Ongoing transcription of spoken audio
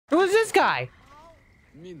Who is this guy?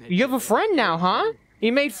 You have a friend now, huh?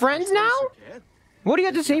 You made friends now? What do you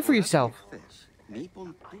have to say for yourself?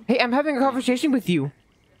 Hey, I'm having a conversation with you.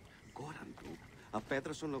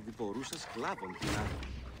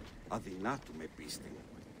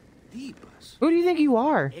 Who do you think you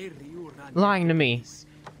are? Lying to me.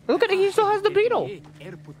 Look at it, he still has the beetle.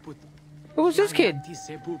 Who was this kid? You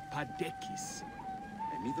guys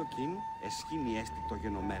talking about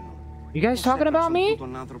me? You guys talking about me?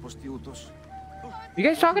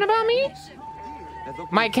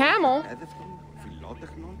 My camel?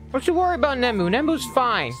 Don't you worry about Nemu. Nemu's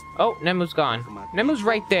fine. Oh, Nemu's gone. Nemu's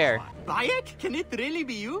right there. Bayek, can it really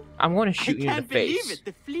be you? I'm going to shoot you in the face. I can't believe it.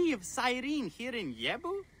 The flea of Cyrene here in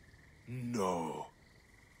Yebu? No.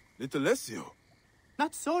 Little Ezio.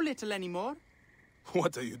 Not so little anymore.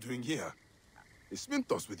 What are you doing here? Is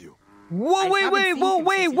Mintos with you? Whoa,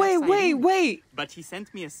 wait. But he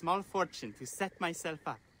sent me a small fortune to set myself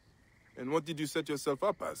up. And what did you set yourself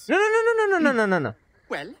up as? No.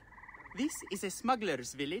 Well, this is a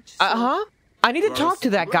smuggler's village. So I need to talk to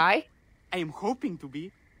that guy. I am hoping to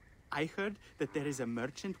be. I heard that there is a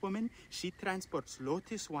merchant woman. She transports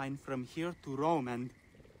lotus wine from here to Rome and...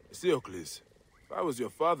 Theocles, if I was your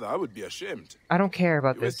father, I would be ashamed. I don't care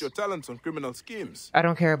about You this. waste your talents on criminal schemes. I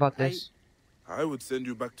don't care about this. I would send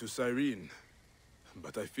you back to Cyrene,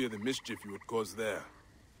 but I fear the mischief you would cause there.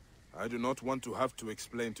 I do not want to have to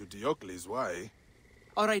explain to Diocles why.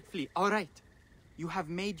 All right, Flea, all right. You have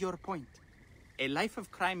made your point. A life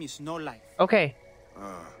of crime is no life. Okay.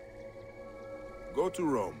 Go to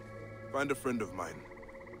Rome. Find a friend of mine,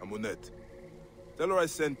 Amunet. Tell her I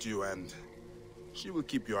sent you and she will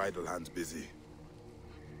keep your idle hands busy.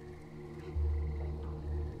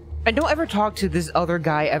 And don't ever talk to this other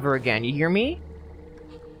guy ever again, you hear me?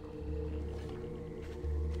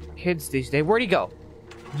 Kids these days, where'd he go?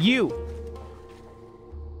 You!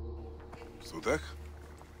 Sudek?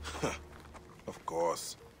 Of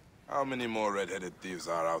course. How many more red-headed thieves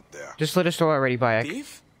are out there? Just slit his throat already, Bayek.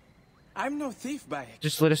 Thief? I'm no thief, Bayek.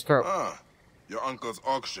 Just slit his throat. Your uncle's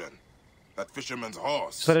auction. That fisherman's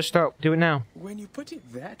horse. Slit his throat. Do it now. When you put it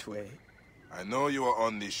that way... I know you are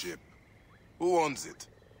on this ship. Who owns it?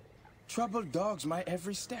 Troubled dogs my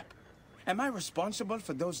every step. Am I responsible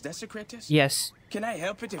for those desecrators? Yes. Can I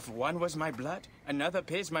help it if one was my blood, another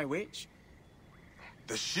pays my wage?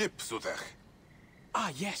 The ship, Sudek.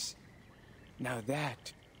 Ah, yes. Now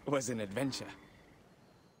that was an adventure.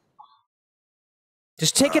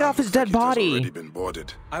 Just take it off his dead body. Already been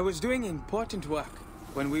boarded. I was doing important work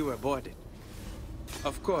when we were boarded.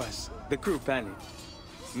 Of course, the crew panicked.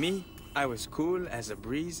 Me, I was cool as a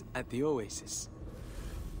breeze at the oasis.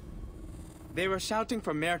 They were shouting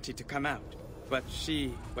for Merti to come out, but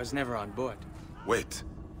she was never on board. Wait.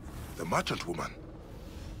 The merchant woman.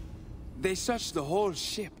 They searched the whole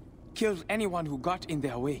ship, killed anyone who got in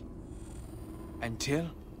their way.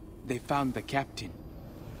 Until they found the captain.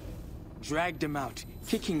 Dragged him out,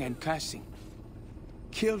 kicking and cursing.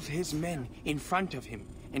 Killed his men in front of him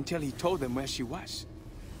until he told them where she was.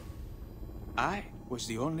 I was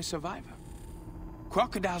the only survivor.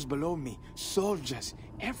 Crocodiles below me, soldiers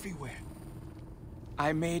everywhere.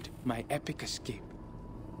 I made my epic escape.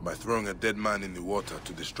 By throwing a dead man in the water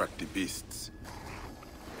to distract the beasts.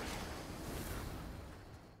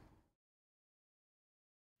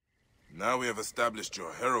 Now we have established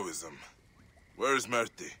your heroism. Where is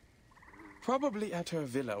Merti? Probably at her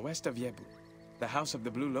villa west of Yebu, the House of the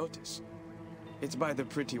Blue Lotus. It's by the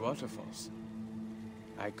pretty waterfalls.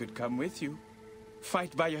 I could come with you,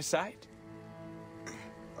 fight by your side.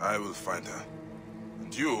 I will find her.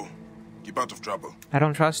 And you, keep out of trouble. I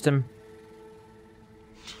don't trust him.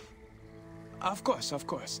 Of course, of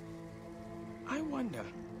course. I wonder,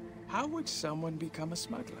 how would someone become a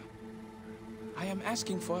smuggler? I am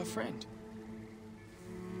asking for a friend.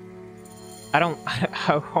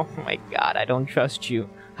 Oh my god, I don't trust you.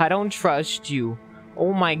 I don't trust you.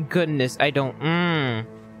 Oh my goodness, I don't.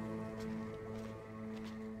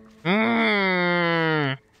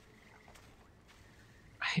 I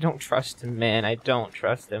don't trust him, man. I don't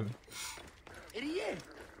trust him.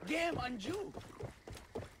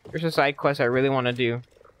 Here's a side quest I really want to do.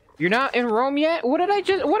 You're not in Rome yet? What did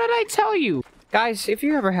I tell you? Guys, if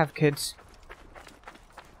you ever have kids,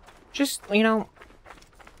 just, you know,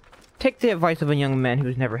 take the advice of a young man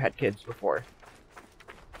who's never had kids before.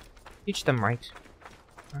 Teach them right.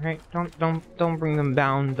 Alright? Don't bring them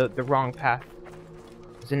down the wrong path.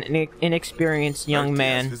 As an inexperienced young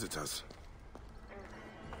man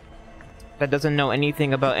that doesn't know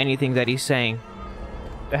anything about anything that he's saying,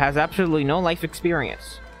 that has absolutely no life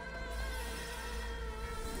experience.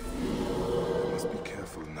 Must be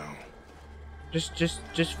careful now.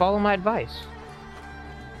 Just follow my advice.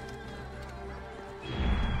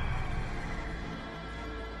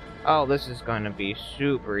 Oh, this is going to be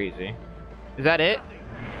super easy. Is that it?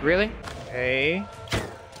 Really? Okay.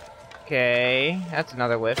 Okay, that's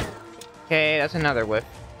another whiff. Okay, that's another whiff.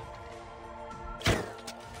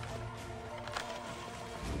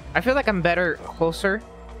 I feel like I'm better closer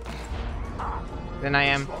than I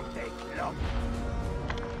am.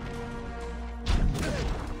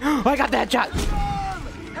 Oh, I got that shot!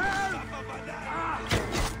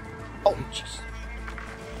 Oh, jeez.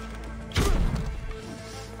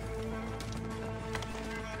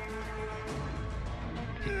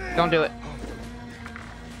 Don't do it.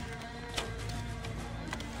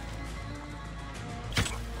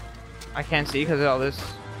 I can't see because of all this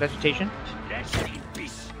vegetation.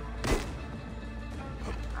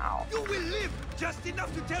 Ow.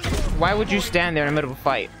 Why would you stand there in the middle of a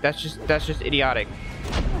fight? That's just idiotic.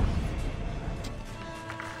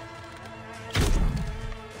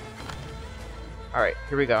 Alright,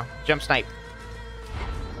 here we go. Jump snipe.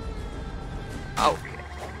 Okay.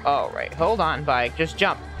 Alright, hold on, bike. Just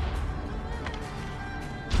jump.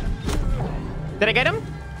 Did I get him?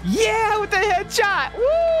 Yeah, with the headshot!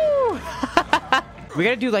 Woo! We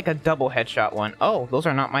gotta do like a double headshot one. Oh, those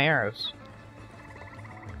are not my arrows.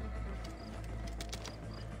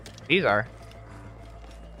 These are.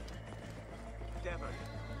 Devon,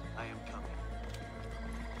 I am coming.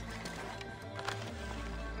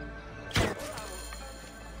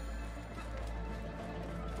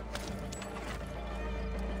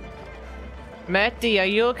 Matty, are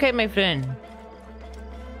you okay, my friend?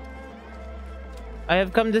 I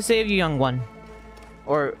have come to save you, young one.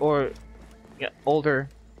 Or yeah, older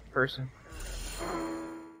person.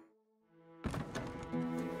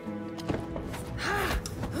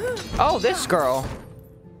 Oh, this girl.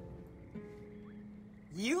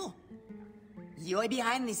 You're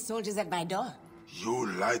behind these soldiers at my door. You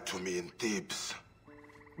lied to me in Thebes.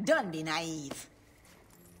 Don't be naive.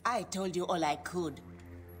 I told you all I could.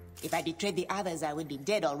 If I betrayed the others, I would be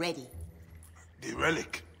dead already. The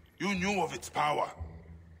relic. You knew of its power.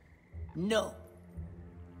 No.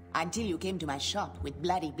 Until you came to my shop with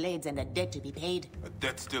bloody blades and a debt to be paid. A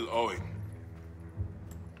debt still owing.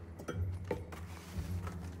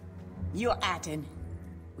 You're Aten.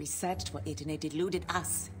 We searched for it and it eluded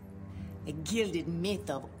us. A gilded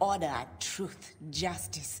myth of order, truth,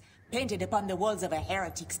 justice, painted upon the walls of a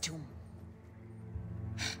heretic's tomb.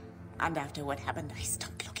 And after what happened, I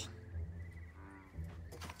stopped looking.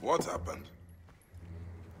 What happened?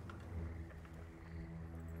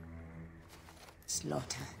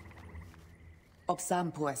 Slaughter. Of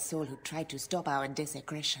some poor soul who tried to stop our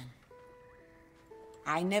desecration.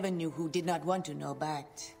 I never knew who did not want to know,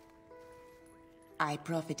 but I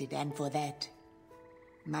profited, and for that,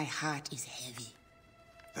 my heart is heavy.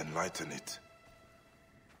 Then lighten it.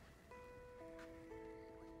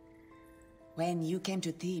 When you came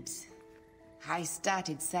to Thebes, I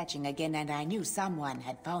started searching again and I knew someone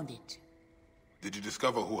had found it. Did you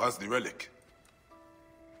discover who has the relic?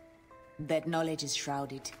 That knowledge is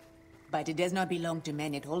shrouded, but it does not belong to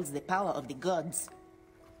men. It holds the power of the gods.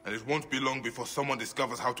 And it won't be long before someone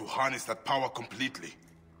discovers how to harness that power completely.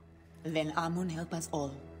 Then Amun help us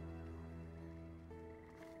all.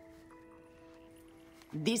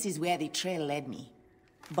 This is where the trail led me.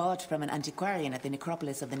 Bought from an antiquarian at the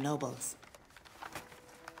necropolis of the nobles.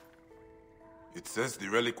 It says the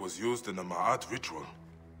relic was used in a Ma'at ritual.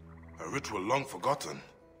 A ritual long forgotten.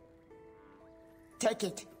 Take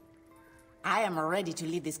it. I am ready to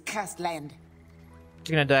leave this cursed land.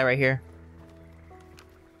 You're gonna die right here.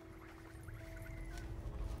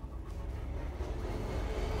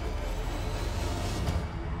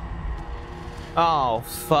 Oh,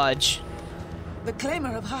 fudge. The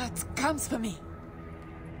Claimer of Hearts comes for me.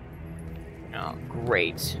 Oh,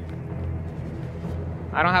 great.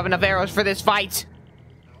 I don't have enough arrows for this fight!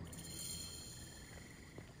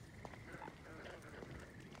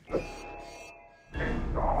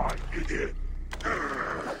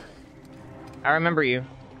 I remember you.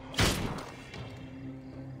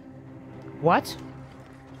 What?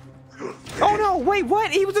 Oh no, wait,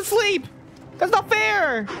 what? He was asleep! That's not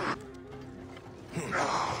fair!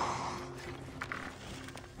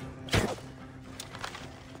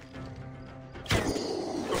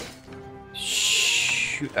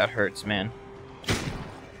 Shoot, that hurts, man.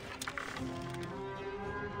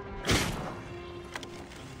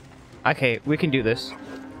 Okay, we can do this.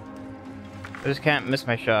 I just can't miss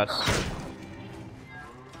my shots.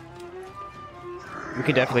 We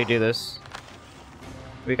can definitely do this.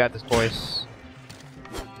 We got this, boys.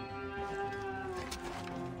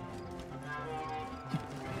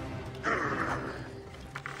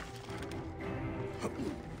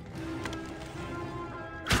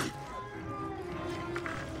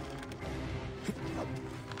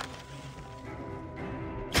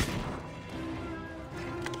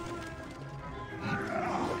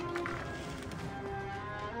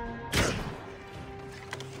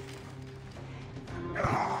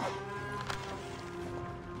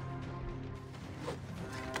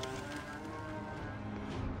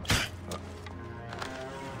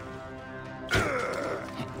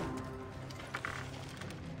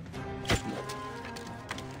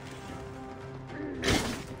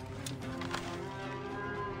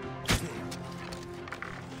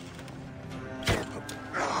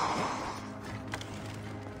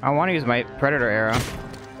 I want to use my predator arrow,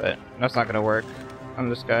 but that's not gonna work on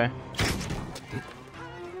this guy.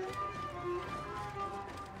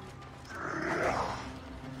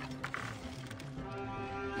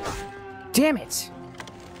 Damn it!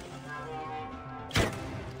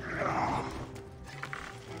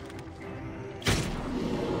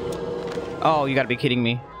 Oh, you gotta be kidding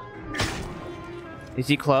me. Is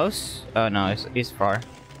he close? Oh no, he's far.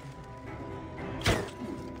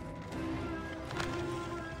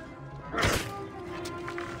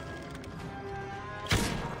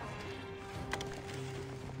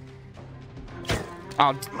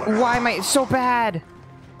 Oh, why am I so bad?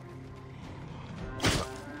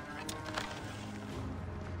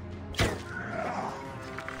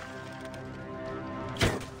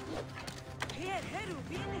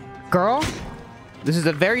 Girl, this is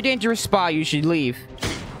a very dangerous spot. You should leave.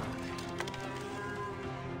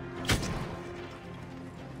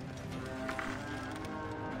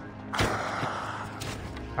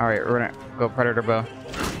 Alright, we're gonna go predator bow.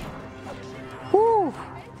 Woo!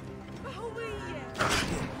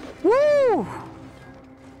 Woo!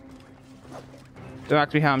 Don't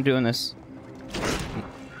ask me how I'm doing this.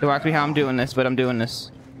 Don't ask me how I'm doing this, but I'm doing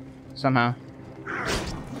this. Somehow.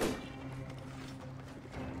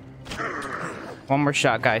 One more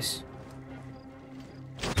shot, guys.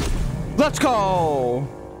 Let's go!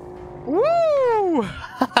 Woo!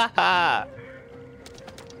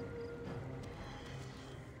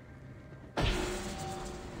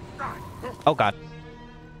 Oh god.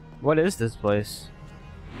 What is this place?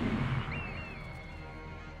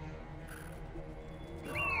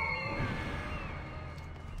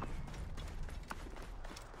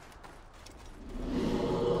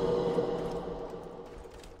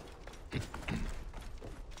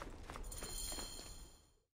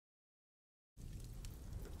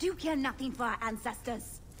 You care nothing for our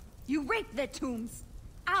ancestors. You raped their tombs.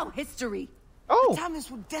 Our history. Oh! Thomas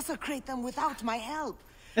would desecrate them without my help.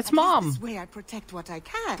 It's At least Mom! This way I protect what I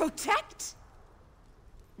can. Protect?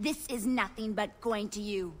 This is nothing but going to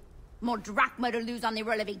you. More drachma to lose on the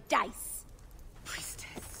roll of a dice.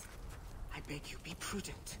 Priestess, I beg you, be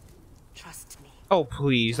prudent. Trust me. Oh,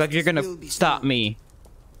 please. Like you're gonna stop me.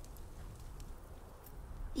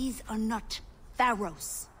 These are not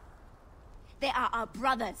pharaohs. They are our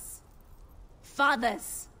brothers,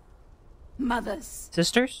 fathers, mothers.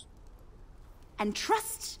 Sisters? And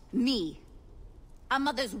trust me, our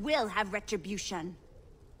mothers will have retribution.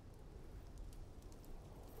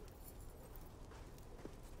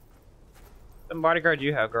 The bodyguard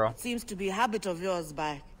you have, girl. Seems to be a habit of yours,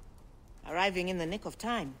 by arriving in the nick of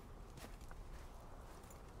time.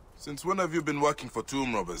 Since when have you been working for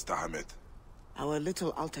tomb robbers, Tahamet? Our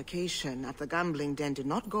little altercation at the gambling den did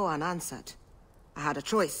not go unanswered. I had a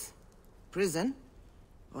choice. Prison,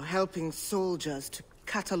 or helping soldiers to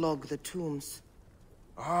catalog the tombs.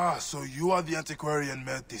 Ah, so you are the antiquarian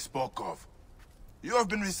Merti spoke of. You have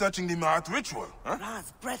been researching the Maat ritual, huh?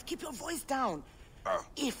 Raz, breath, keep your voice down. Oh.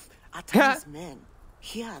 If Atan's men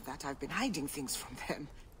hear that I've been hiding things from them,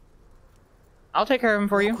 I'll take care of him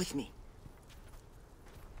for you. walk with me.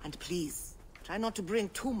 And please, try not to bring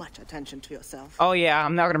too much attention to yourself. Oh yeah,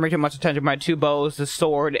 I'm not gonna bring too much attention to my 2 bows, a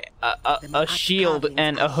sword, a shield,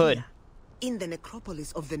 and a hood. In the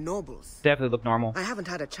necropolis of the nobles. Definitely look normal. I haven't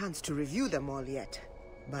had a chance to review them all yet,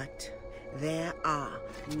 but there are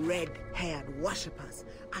red-haired worshippers,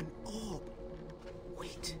 an orb.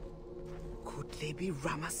 Wait, could they be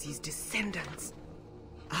Ramesses' descendants?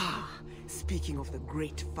 Ah, speaking of the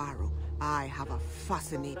great pharaoh, I have a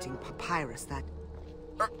fascinating papyrus that...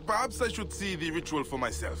 Perhaps I should see the ritual for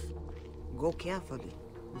myself. Go carefully.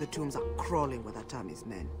 The tombs are crawling with Atami's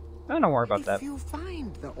men. I don't worry about that. If you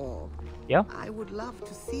find the orb, Yeah? I would love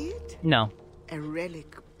to see it. No. A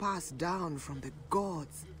relic passed down from the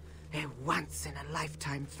gods. A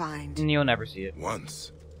once-in-a-lifetime find. You'll never see it.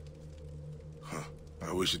 Once? Huh.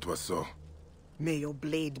 I wish it was so. May your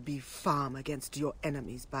blade be firm against your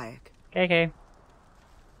enemies, Bayek. KK.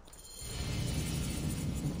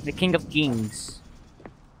 The King of Kings.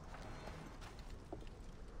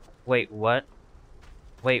 Wait, what?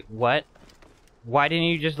 Wait, what? Why didn't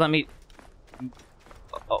you just let me...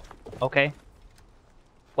 Oh, okay.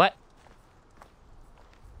 What?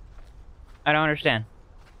 I don't understand.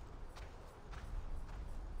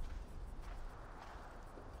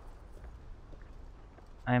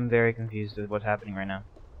 I am very confused with what's happening right now.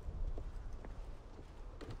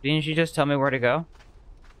 Didn't you just tell me where to go?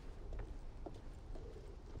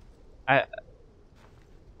 I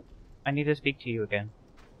need to speak to you again.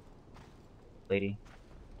 Lady.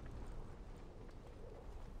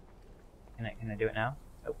 Can I do it now?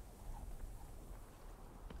 Nope.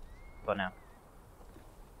 But now.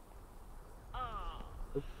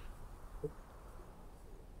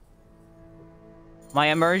 My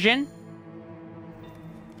immersion?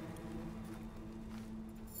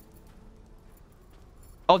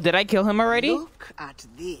 Oh, did I kill him already? Look at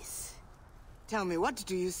this. Tell me, what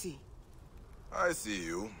do you see? I see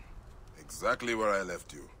you. Exactly where I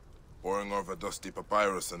left you. Poring over dusty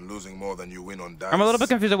papyrus and losing more than you win on dice. I'm a little bit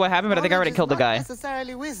confused at what happened, but I think I already killed the guy. Not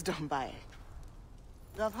necessarily wisdom, by it.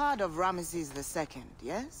 You have heard of Ramesses II,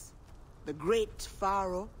 yes? The great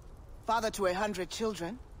pharaoh, father to 100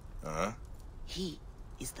 children. Uh-huh. He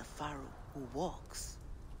is the pharaoh who walks.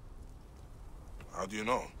 How do you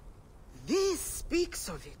know? This speaks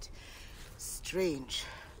of it. Strange,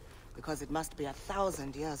 because it must be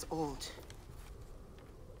 1,000 years old.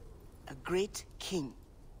 A great king,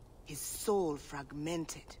 his soul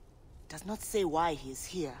fragmented, does not say why he is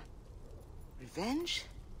here. Revenge?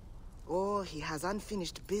 Or he has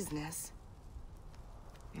unfinished business?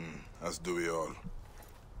 As do we all.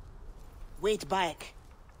 Wait, Bayek.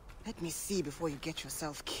 Let me see before you get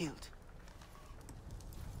yourself killed.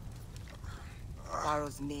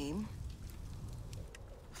 Pharaoh's name.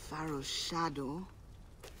 Pharaoh's shadow.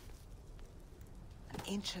 An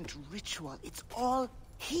ancient ritual. It's all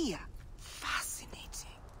here.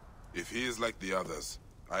 Fascinating. If he is like the others,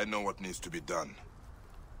 I know what needs to be done.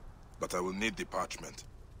 But I will need the parchment.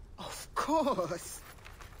 Of course.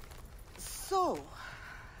 So,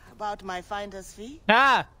 about my finder's fee?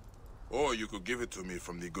 Ah! Or you could give it to me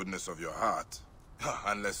from the goodness of your heart.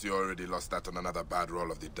 Unless you already lost that on another bad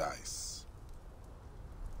roll of the dice.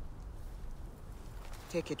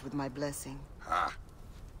 Take it with my blessing. Ha!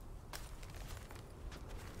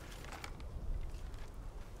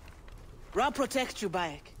 Ra protect you,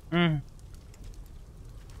 Bayek.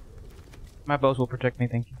 My bows will protect me,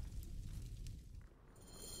 thank you.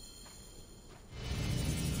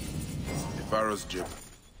 The Pharaoh's jib,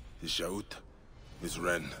 his shaut, his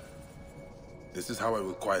wren. This is how I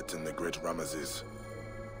will quieten the great Ramesses.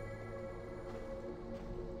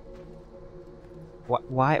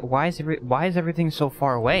 Why is everything so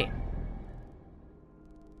far away?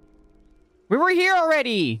 We were here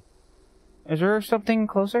already. Is there something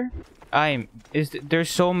closer? There's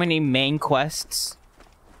so many main quests.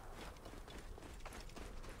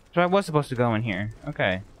 So I was supposed to go in here.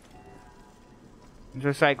 Okay.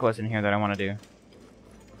 There's a side quest in here that I want to do.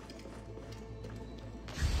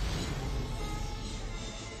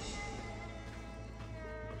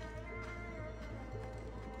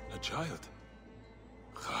 A child?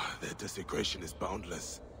 Their desecration is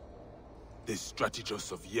boundless. The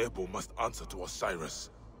strategos of Yebo must answer to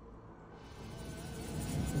Osiris.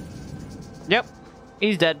 Yep.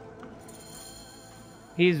 He's dead.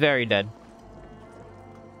 He's very dead.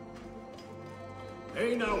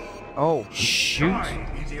 Hey now. Oh, shoot.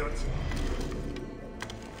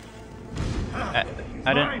 I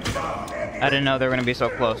didn't know they were gonna be so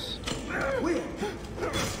close.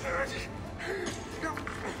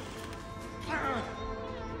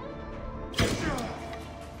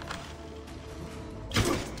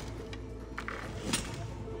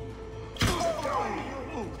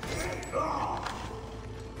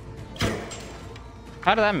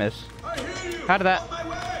 How did that miss? How did that...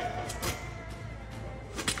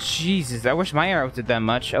 Jesus, I wish my arrows did that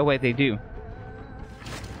much. Oh wait, they do.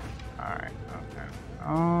 Alright, okay.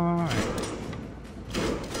 Alright.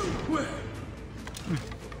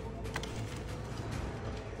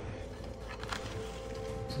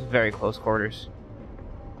 This is very close quarters.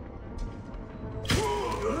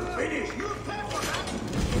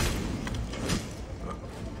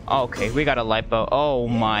 Okay, we got a light bow. Oh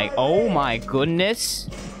my goodness.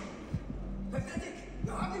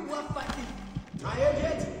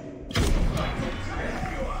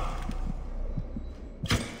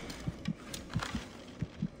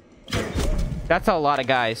 That's a lot of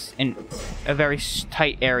guys in a very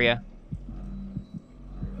tight area.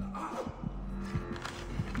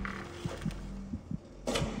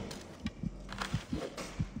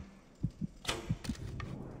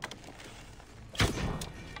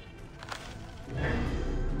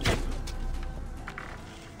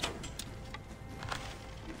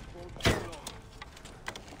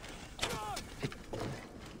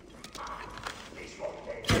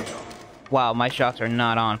 Wow, my shots are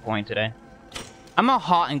not on point today. I'm a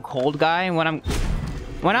hot and cold guy when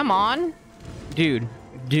I'm on, dude,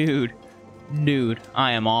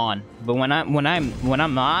 I am on. But when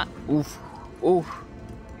I'm not, oof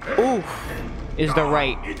is the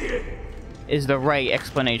right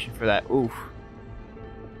explanation for that. Oof.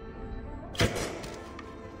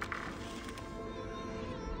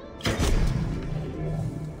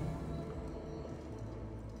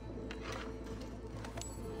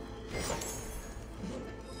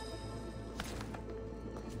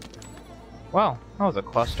 Wow, that was a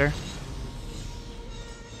cluster.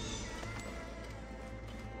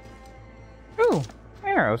 Ooh,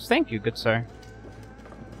 arrows. Thank you, good sir.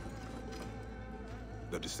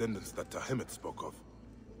 The descendants that Tahemet spoke of.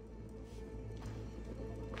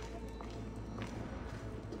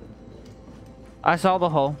 I saw the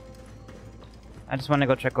hole. I just want to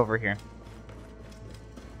go check over here.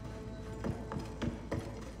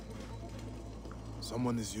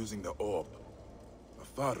 Someone is using the orb. A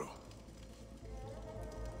pharaoh.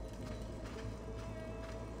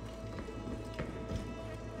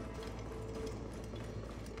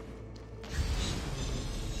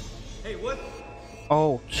 Hey, what?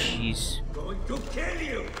 Oh, jeez. Going to kill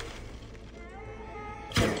you!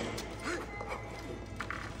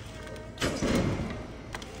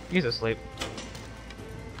 He's asleep.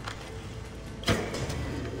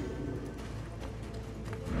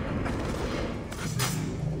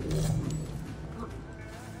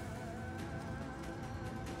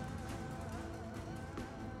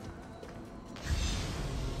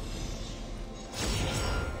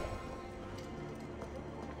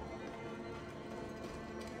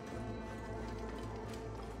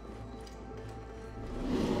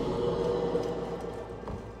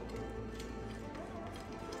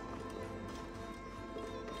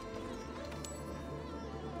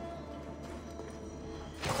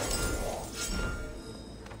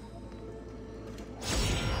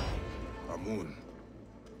 Amun.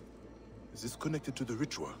 Is this connected to the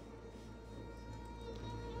ritual?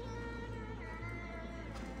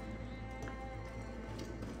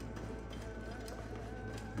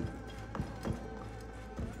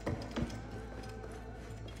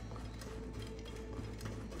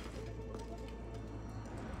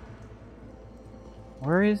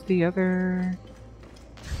 Where is the other...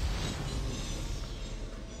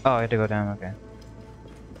 Oh, I had to go down, okay.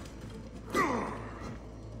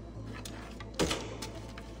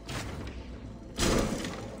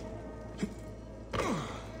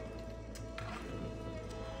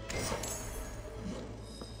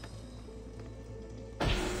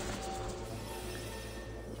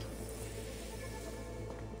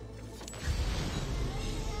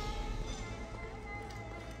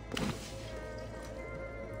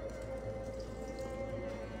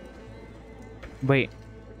 Wait.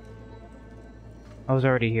 I was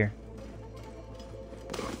already here.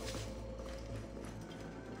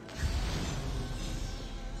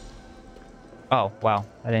 Oh, wow.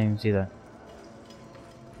 I didn't even see that.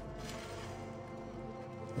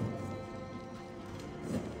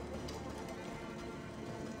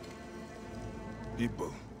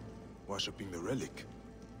 People worshipping the relic.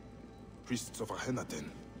 Priests of Akhenaten.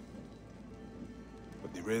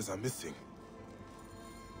 But the rays are missing.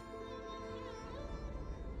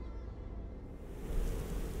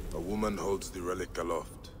 A woman holds the relic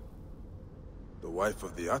aloft. The wife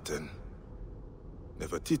of the Aten.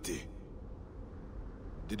 Nefertiti.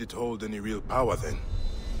 Did it hold any real power then?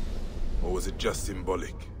 Or was it just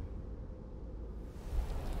symbolic?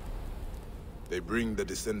 They bring the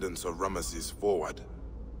descendants of Ramesses forward,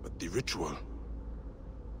 but the ritual...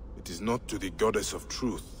 It is not to the goddess of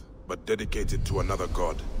truth, but dedicated to another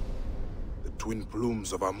god. The twin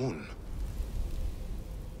plumes of Amun.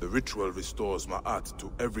 The ritual restores Ma'at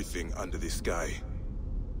to everything under the sky,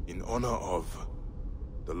 in honor of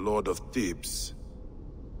the Lord of Thebes,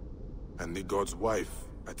 and the god's wife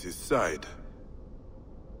at his side.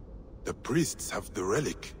 The priests have the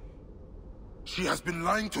relic. She has been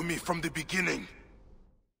lying to me from the beginning.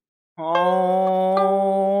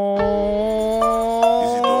 Oh.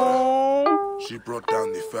 Isidora. She brought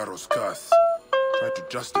down the Pharaoh's curse. Tried to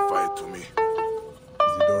justify it to me.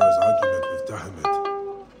 Isidora's argument with Tahemet.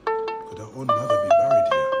 Could her own mother be buried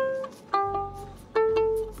here?